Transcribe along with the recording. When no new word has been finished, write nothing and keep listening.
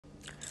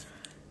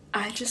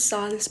I just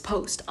saw this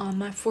post on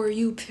my For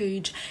You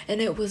page,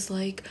 and it was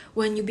like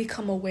when you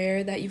become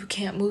aware that you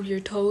can't move your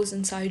toes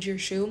inside your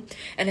shoe,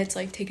 and it's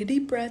like, take a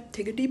deep breath,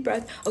 take a deep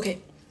breath. Okay,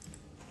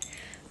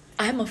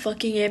 I'm a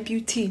fucking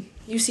amputee.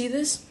 You see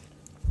this?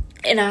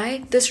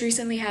 And this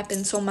recently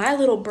happened, so my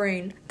little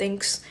brain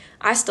thinks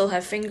I still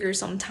have fingers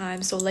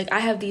sometimes. So, like, I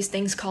have these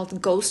things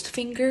called ghost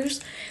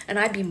fingers, and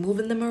I be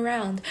moving them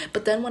around.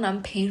 But then when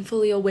I'm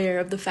painfully aware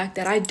of the fact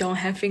that I don't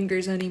have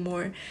fingers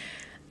anymore,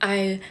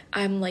 I'm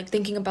like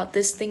thinking about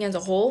this thing as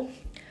a whole.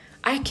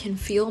 I can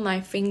feel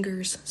my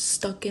fingers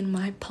stuck in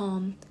my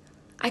palm.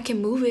 I can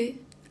move it.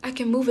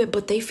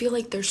 But they feel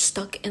like they're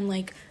stuck in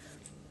like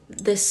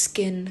the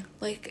skin.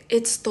 Like,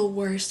 it's the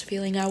worst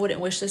feeling. I wouldn't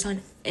wish this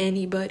on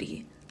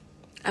anybody.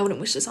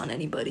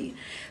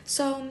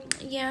 So,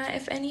 yeah,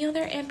 if any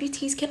other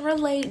amputees can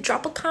relate,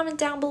 drop a comment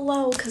down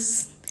below,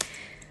 because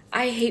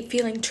I hate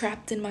feeling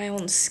trapped in my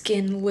own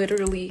skin,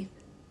 literally.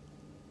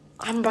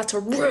 I'm about to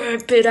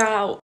rip it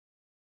out.